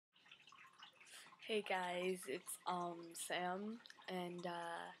Hey guys, it's Sam, and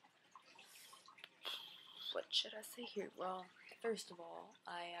what should I say here? Well, first of all,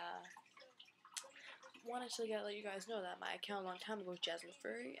 I wanted to let you guys know that my account a long time ago was Jasmine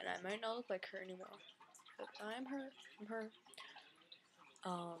Furry, and I might not look like her anymore, but I'm her.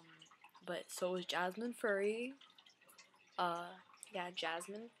 But so was Jasmine Furry. Yeah,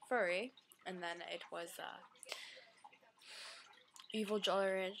 Jasmine Furry, and then it was Evil Jolly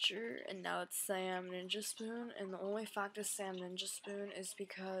Rancher, and now it's Sam Ninja Spoon, and the only fact is Sam Ninja Spoon is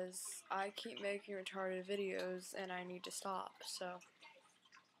because I keep making retarded videos and I need to stop, so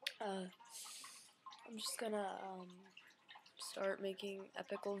I'm just gonna start making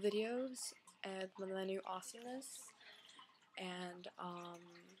epical videos and with my new awesomeness, and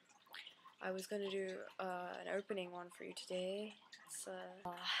I was gonna do an opening one for you today. It's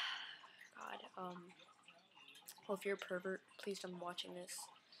well, if you're a pervert, please don't be watching this.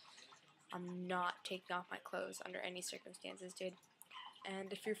 I'm not taking off my clothes under any circumstances, dude.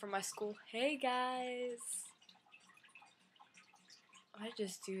 And if you're from my school, hey guys! I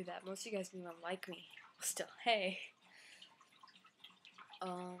just do that. Most of you guys don't even like me. Still, hey.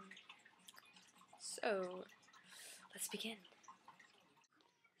 So, let's begin.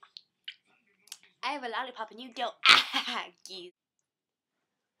 I have a lollipop and you don't. Geez.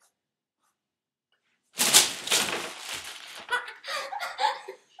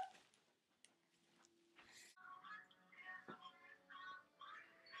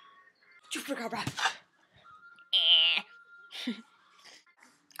 Chupacabra.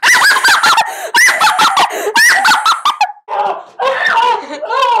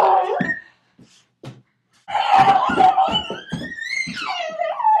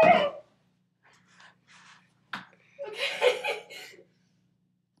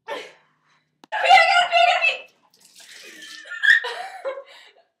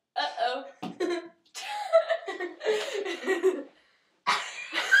 Uh-oh.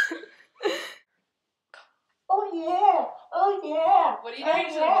 Oh yeah! Oh yeah! What are you doing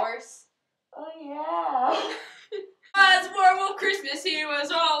to the horse? Oh yeah! As Werewolf Christmas, he was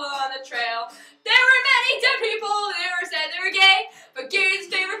all on the trail. There were many dead people, they were said they were gay, but gay's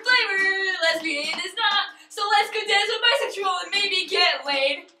favorite flavor, lesbian is not. So let's go dance with bisexual and maybe get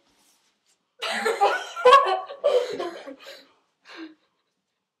laid.